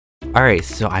Alright,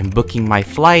 so I'm booking my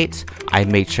flight. I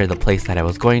made sure the place that I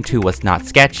was going to was not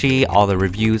sketchy. All the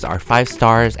reviews are 5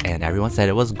 stars and everyone said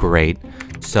it was great.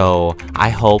 So I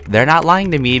hope they're not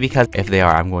lying to me, because if they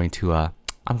are, I'm going to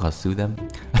sue them.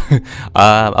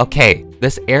 Okay,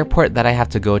 this airport that I have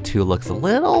to go to looks a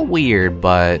little weird,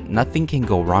 but nothing can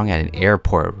go wrong at an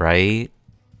airport, right?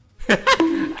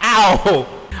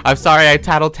 Ow! I'm sorry I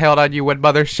tattletaled on you when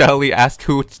Mother Shelley asked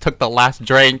who took the last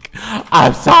drink.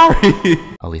 I'm sorry!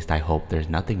 At least I hope there's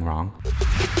nothing wrong.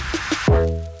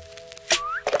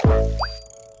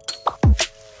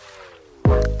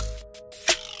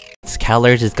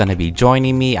 Kellurz is gonna be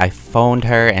joining me. I phoned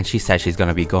her and she said she's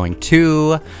gonna be going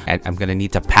too. And I'm gonna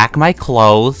need to pack my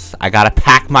clothes. I gotta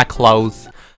pack my clothes.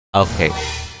 Okay.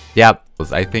 Yep.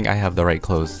 I think I have the right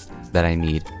clothes that I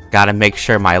need. Gotta make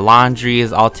sure my laundry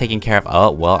is all taken care of.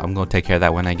 Oh, well, I'm gonna take care of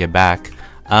that when I get back.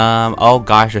 Oh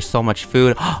gosh, there's so much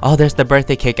food. Oh, there's the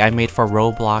birthday cake I made for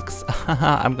Roblox.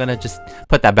 I'm gonna just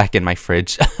put that back in my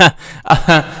fridge.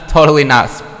 Totally not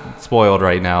spoiled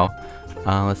right now.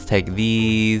 Let's take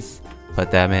these,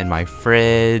 put them in my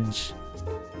fridge.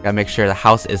 Gotta make sure the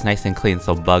house is nice and clean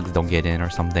so bugs don't get in or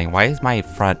something. Why is my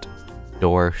front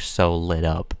door so lit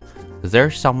up? Is there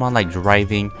someone like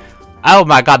driving? Oh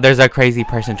my god, there's a crazy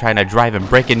person trying to drive and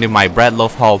break into my bread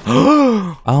loaf home.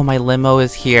 Oh, my limo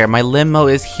is here. My limo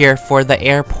is here for the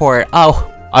airport.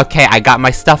 Oh, okay, I got my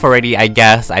stuff already, I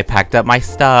guess. I packed up my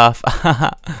stuff.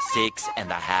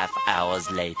 6.5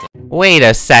 hours later. Wait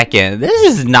a second. This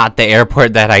is not the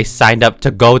airport that I signed up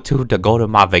to go to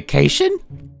my vacation.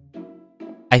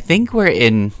 I think we're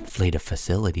in Fleet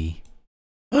Facility.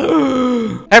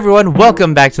 Everyone,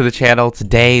 welcome back to the channel.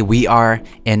 Today we are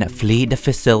in Fleet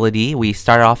Facility. We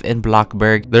start off in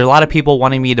Bloxburg. There are a lot of people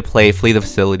wanting me to play Fleet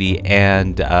Facility,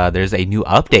 and there's a new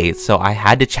update, so I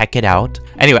had to check it out.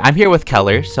 Anyway, I'm here with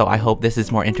Kellurz, so I hope this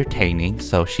is more entertaining.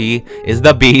 So she is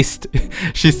the beast.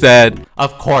 She said,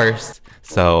 of course.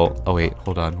 So, oh wait,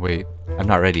 hold on, wait. I'm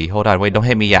not ready. Hold on, wait, don't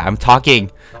hit me yet. I'm talking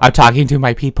to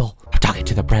my people. I'm talking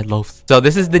to the bread loaves. So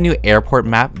this is the new airport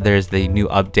map. There's the new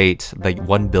update, like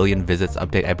 1 billion visits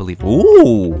update, I believe.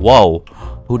 Ooh, whoa,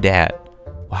 who dat?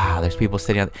 Wow, there's people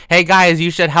sitting on. Hey guys,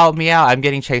 you should help me out. I'm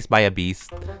getting chased by a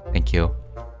beast. Thank you.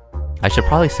 I should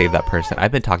probably save that person.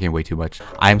 I've been talking way too much.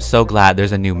 I'm so glad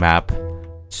there's a new map.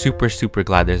 Super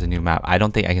glad there's a new map. I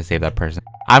don't think I can save that person.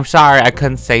 I'm sorry, I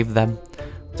couldn't save them.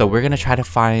 So we're gonna try to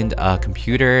find a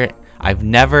computer. I've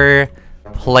never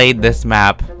played this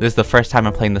map. This is the first time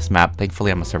I'm playing this map.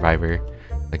 Thankfully I'm a survivor,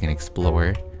 like an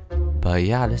explorer. But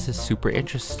yeah, this is super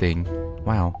interesting.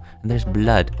 Wow. And there's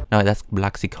blood. No, that's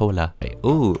Bloxy-Cola.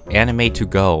 Ooh, anime to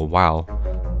go. Wow.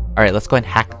 Alright, let's go and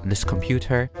hack this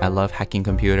computer. I love hacking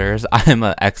computers. I'm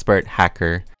an expert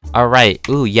hacker. Alright.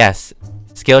 Ooh, yes.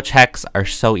 Skill checks are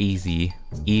so easy.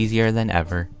 Easier than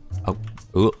ever. Oh.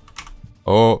 Ooh.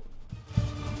 Oh.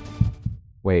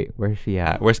 Wait, where's she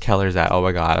at? Where's Kellurz at? Oh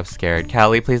my god, I'm scared.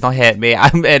 Kelly, please don't hit me.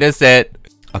 I'm innocent.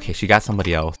 Okay, she got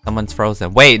somebody else. Someone's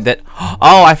frozen. Wait, that.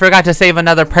 Oh, I forgot to save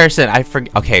another person.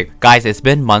 Okay, guys, it's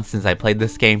been months since I played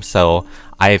this game, so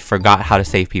I forgot how to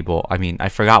save people. I mean, I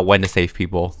forgot when to save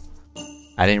people.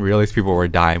 I didn't realize people were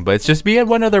dying, but it's just me and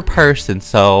one other person,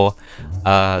 so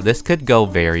this could go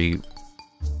very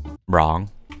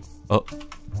wrong. Oh.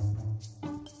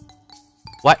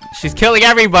 What? She's killing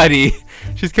everybody!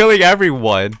 She's killing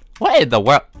everyone! What in the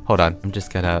world? Hold on, I'm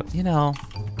just gonna, you know,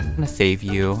 I'm gonna save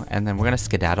you, and then we're gonna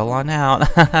skedaddle on out.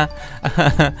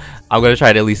 I'm gonna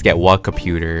try to at least get one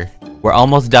computer. We're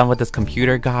almost done with this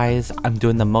computer, guys. I'm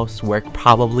doing the most work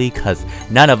probably, because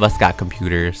none of us got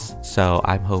computers. So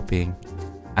I'm hoping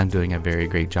I'm doing a very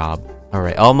great job.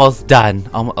 Alright, almost done.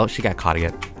 Oh, she got caught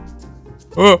again.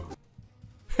 Oh!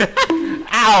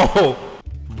 Ow!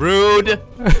 Rude!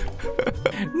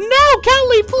 No,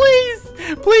 Kelly, please!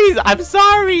 Please, I'm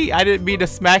sorry! I didn't mean to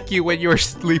smack you when you were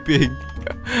sleeping.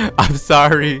 I'm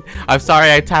sorry. I'm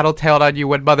sorry I tattletaled on you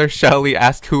when Mother Shelley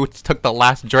asked who took the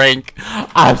last drink.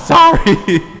 I'm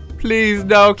sorry. Please,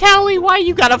 no. Kelly, why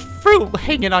you got a fruit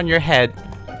hanging on your head?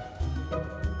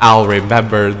 I'll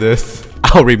remember this.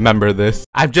 I'll remember this.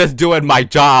 I'm just doing my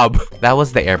job. That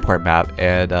was the airport map.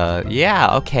 And,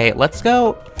 yeah, okay. Let's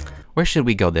go. Where should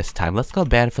we go this time? Let's go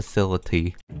band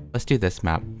facility. Let's do this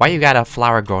map. Why you got a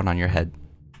flower growing on your head?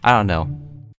 I don't know.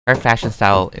 Her fashion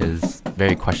style is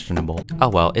very questionable. Oh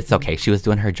well, it's okay. She was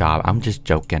doing her job. I'm just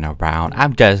joking around.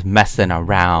 I'm just messing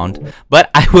around.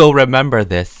 But I will remember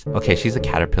this. Okay, she's a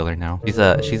caterpillar now. She's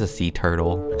a sea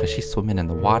turtle because she's swimming in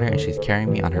the water and she's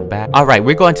carrying me on her back. All right,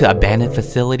 we're going to abandoned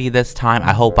facility this time.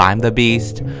 I hope I'm the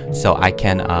beast so I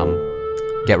can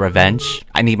get revenge.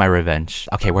 I need my revenge.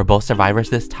 Okay, we're both survivors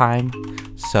this time.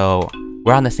 So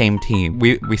We're on the same team.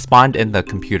 We spawned in the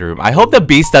computer room. I hope the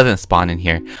beast doesn't spawn in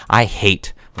here. I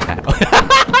hate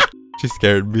that. She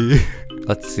scared me.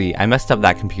 Let's see. I messed up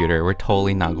that computer. We're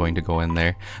totally not going to go in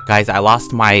there. Guys, I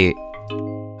lost my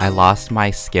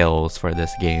skills for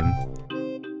this game.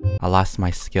 I lost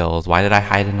my skills. Why did I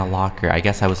hide in a locker? I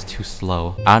guess I was too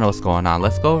slow. I don't know what's going on.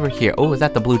 Let's go over here. Oh, is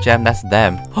that the blue gem? That's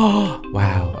them. Oh,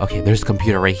 wow. Okay, there's a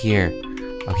computer right here.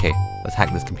 Okay, let's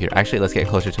hack this computer. Actually, let's get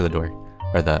closer to the door.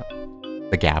 Or the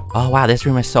gap. Oh, wow. This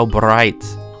room is so bright.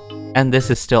 And this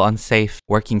is still unsafe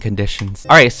working conditions.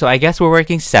 Alright, so I guess we're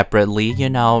working separately. You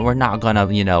know, we're not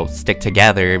gonna, you know, stick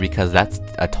together because that's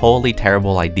a totally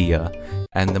terrible idea.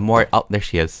 And the more... Oh, there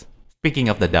she is. Speaking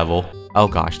of the devil. Oh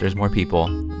gosh, there's more people.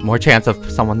 More chance of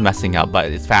someone messing up,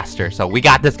 but it's faster. So we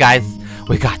got this, guys.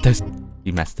 We got this.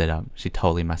 She messed it up. She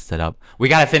totally messed it up. We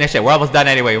gotta finish it. We're almost done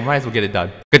anyway. We might as well get it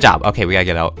done. Good job. Okay, we gotta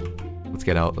get out. Let's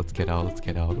get out. Let's get out. Let's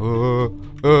get out.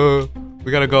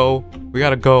 We gotta go. We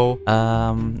gotta go.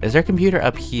 Is there a computer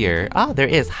up here? Oh, there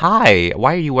is. Hi.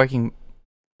 Why are you working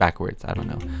backwards? I don't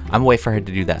know. I'm gonna wait for her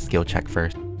to do that skill check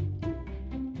first.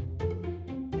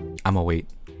 I'm gonna wait.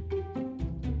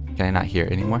 Can I not hear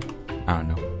it anymore? I don't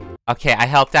know. Okay, I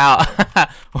helped out.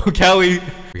 Oh, Kelly.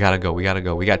 We gotta go. We gotta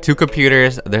go. We got 2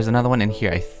 computers. There's another one in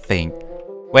here, I think.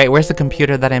 Wait, where's the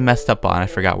computer that I messed up on? I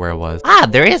forgot where it was. Ah,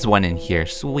 there is one in here.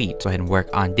 Sweet. Go ahead and work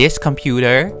on this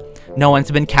computer. No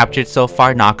one's been captured so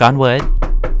far. Knock on wood.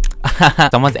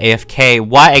 Someone's AFK.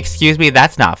 What? Excuse me?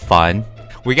 That's not fun.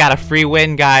 We got a free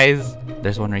win, guys.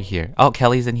 There's one right here. Oh,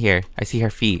 Kelly's in here. I see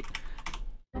her feet.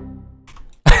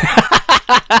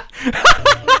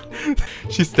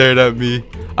 She stared at me.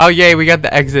 Oh, yay. We got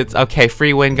the exits. Okay,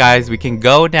 free win, guys. We can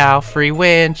go now. Free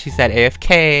win. She said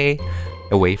AFK.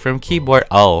 Away from keyboard.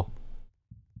 Oh.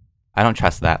 I don't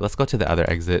trust that. Let's go to the other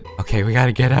exit. Okay, we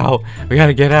gotta get out. We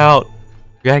gotta get out.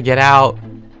 We gotta get out.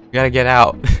 We gotta get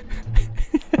out.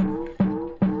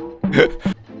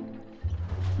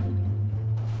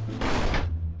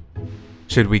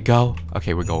 Should we go?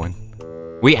 Okay, we're going.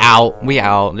 We out. We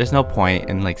out. There's no point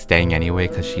in like staying anyway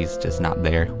because she's just not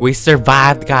there. We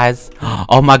survived, guys.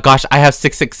 Oh my gosh, I have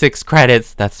 666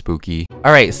 credits. That's spooky.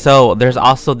 All right, so there's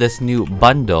also this new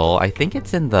bundle. I think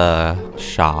it's in the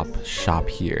shop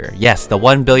here. Yes, the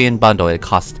 1 billion bundle. It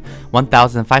costs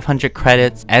 1,500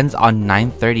 credits, ends on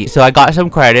 9:30. So I got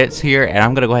some credits here and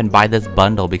I'm gonna go ahead and buy this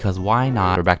bundle because why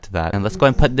not? We're back to that. And let's go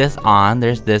and put this on.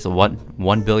 There's this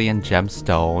 1 billion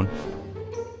gemstone.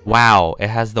 Wow, it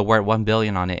has the word 1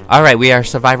 billion on it. Alright, we are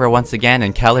survivor once again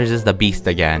and Kellurz is the beast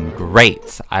again.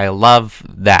 Great. I love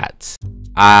that.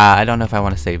 I don't know if I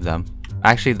want to save them.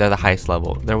 Actually, they're the highest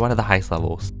level. They're one of the highest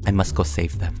levels. I must go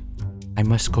save them. I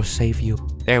must go save you.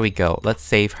 There we go. Let's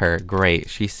save her. Great.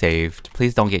 She's saved.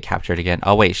 Please don't get captured again.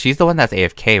 Oh, wait. She's the one that's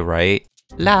AFK, right?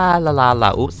 La la la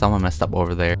la. Oops, someone messed up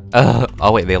over there.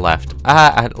 Oh wait, they left.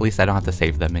 At least I don't have to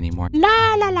save them anymore.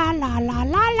 La la la la la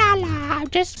la la la. I'm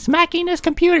just smacking this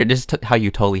computer. This is how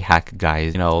you totally hack,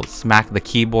 guys. You know, smack the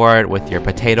keyboard with your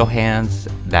potato hands.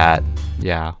 That,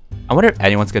 yeah. I wonder if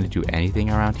anyone's gonna do anything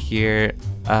around here.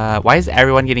 Why is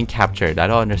everyone getting captured? I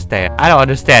don't understand. I don't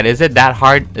understand. Is it that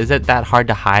hard? Is it that hard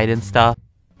to hide and stuff?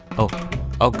 Oh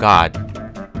god.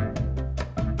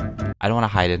 I don't want to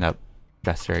hide in a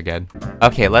dresser again.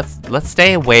 Okay, let's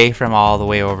stay away from all the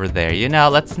way over there. You know,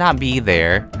 let's not be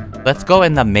there. Let's go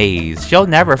in the maze. She'll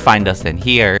never find us in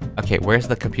here. Okay, where's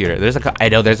the computer? I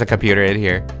know there's a computer in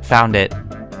here. Found it.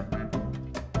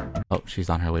 Oh, she's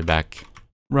on her way back.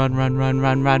 Run, run, run,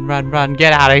 run, run, run, run.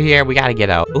 Get out of here. We gotta get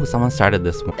out. Oh, someone started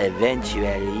this one.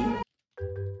 Eventually.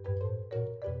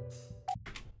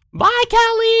 Bye,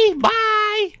 Kelly.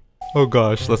 Bye. Oh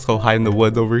gosh, let's go hide in the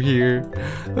woods over here.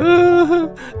 I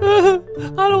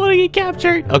don't want to get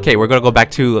captured. Okay, we're gonna go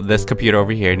back to this computer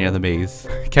over here near the maze.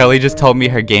 Kelly just told me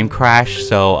her game crashed,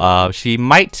 so she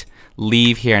might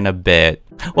leave here in a bit.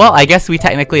 Well, I guess we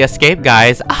technically escaped,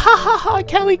 guys.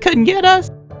 Kelly couldn't get us.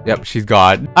 Yep, she's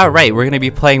gone. Alright, we're gonna be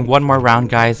playing one more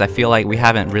round, guys. I feel like we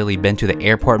haven't really been to the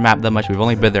airport map that much. We've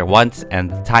only been there once,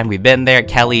 and the time we've been there,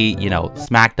 Kelly, you know,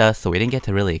 smacked us, so we didn't get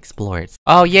to really explore it.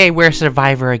 Oh, yay, we're a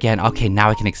survivor again. Okay, now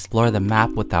we can explore the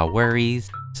map without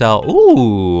worries. So,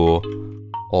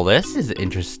 ooh. Well, this is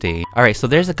interesting. Alright, so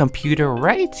there's a computer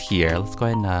right here. Let's go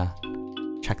ahead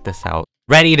and check this out.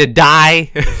 Ready to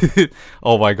die?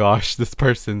 Oh my gosh, this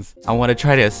person's... I want to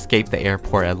try to escape the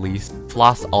airport at least.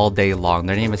 Floss all day long.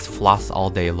 Their name is Floss all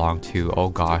day long too. Oh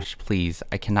gosh, please.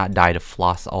 I cannot die to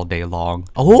floss all day long.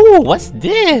 Oh, what's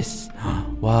this?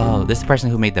 Whoa, this person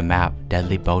who made the map.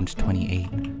 Deadly Bones 28.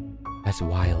 That's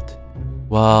wild.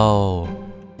 Whoa,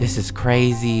 this is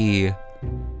crazy.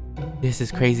 This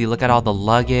is crazy. Look at all the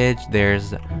luggage.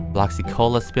 There's Bloxy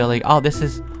Cola spilling. Oh, this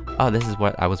is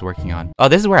what I was working on. Oh,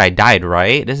 this is where I died,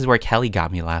 right? This is where Kelly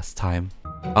got me last time.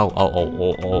 Oh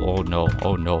no.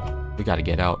 Oh no. We gotta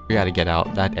get out. We gotta get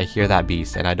out. I hear that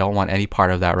beast, and I don't want any part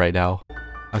of that right now.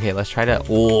 Okay, let's try to.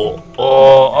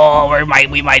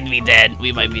 We might be dead.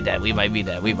 We might be dead.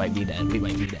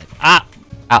 Ah!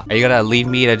 Are you gonna leave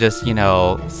me to just, you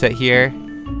know, sit here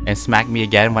and smack me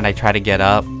again when I try to get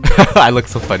up? I look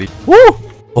so funny. Woo!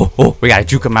 Oh, we gotta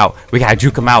juke him out. We gotta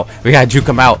juke him out. We gotta juke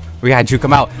him out. We gotta juke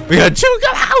him out. We gotta juke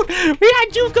him out. We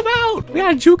gotta juke him out. We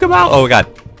gotta juke him out. Oh god.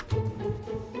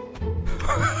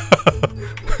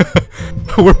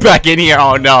 We're back in here.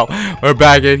 Oh no. We're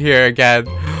back in here again.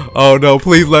 Oh no,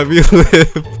 please let me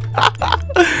live.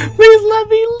 Please let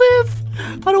me live.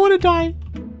 I don't want to die.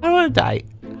 I don't want to die.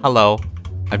 Hello.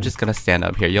 I'm just gonna stand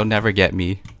up here. You'll never get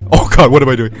me. Oh god, what am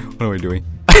I doing? What am I doing?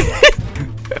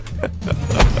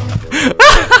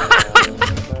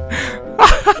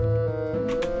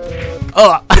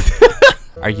 Oh.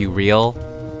 Are you real?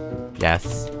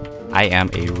 Yes, I am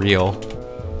a real.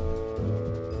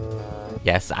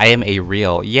 Yes, I am a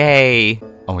real. Yay!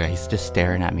 Oh yeah, he's just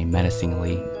staring at me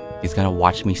menacingly. He's gonna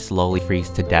watch me slowly freeze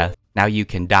to death. Now you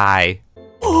can die.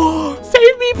 Oh,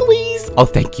 save me, please! Oh,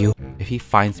 thank you. If he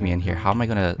finds me in here, how am I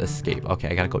gonna escape? Okay,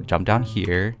 I gotta go jump down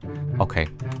here. Okay,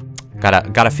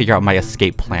 gotta figure out my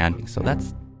escape plan. So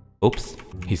that's, oops.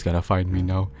 He's gonna find me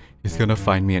now. He's gonna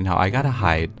find me, and now I gotta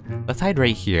hide. Let's hide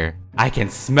right here. I can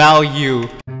smell you.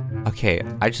 Okay,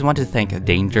 I just want to thank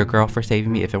Danger Girl for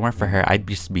saving me. If it weren't for her, I'd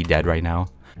just be dead right now.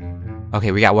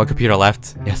 Okay, we got one computer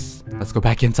left. Yes, let's go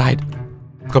back inside.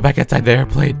 Go back inside the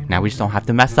airplane. Now we just don't have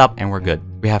to mess up and we're good.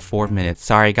 We have 4 minutes.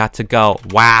 Sorry, got to go.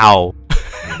 Wow.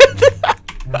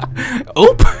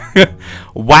 Oop.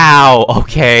 Wow.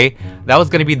 Okay. That was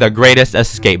gonna be the greatest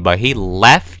escape, but he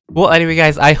left. Well, anyway,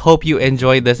 guys, I hope you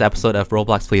enjoyed this episode of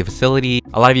Roblox Flee Facility.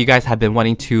 A lot of you guys have been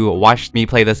wanting to watch me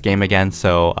play this game again,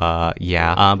 so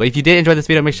yeah. But if you did enjoy this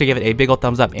video, make sure you give it a big old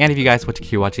thumbs up. And if you guys want to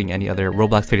keep watching any other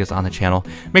Roblox videos on the channel,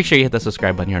 make sure you hit the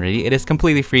subscribe button already. It is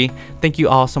completely free. Thank you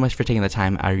all so much for taking the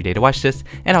time out of your day to watch this,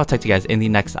 and I'll talk to you guys in the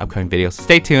next upcoming video. So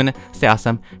stay tuned, stay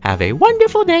awesome, have a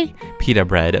wonderful day. Pita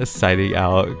Bread signing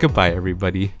out. Goodbye,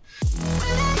 everybody.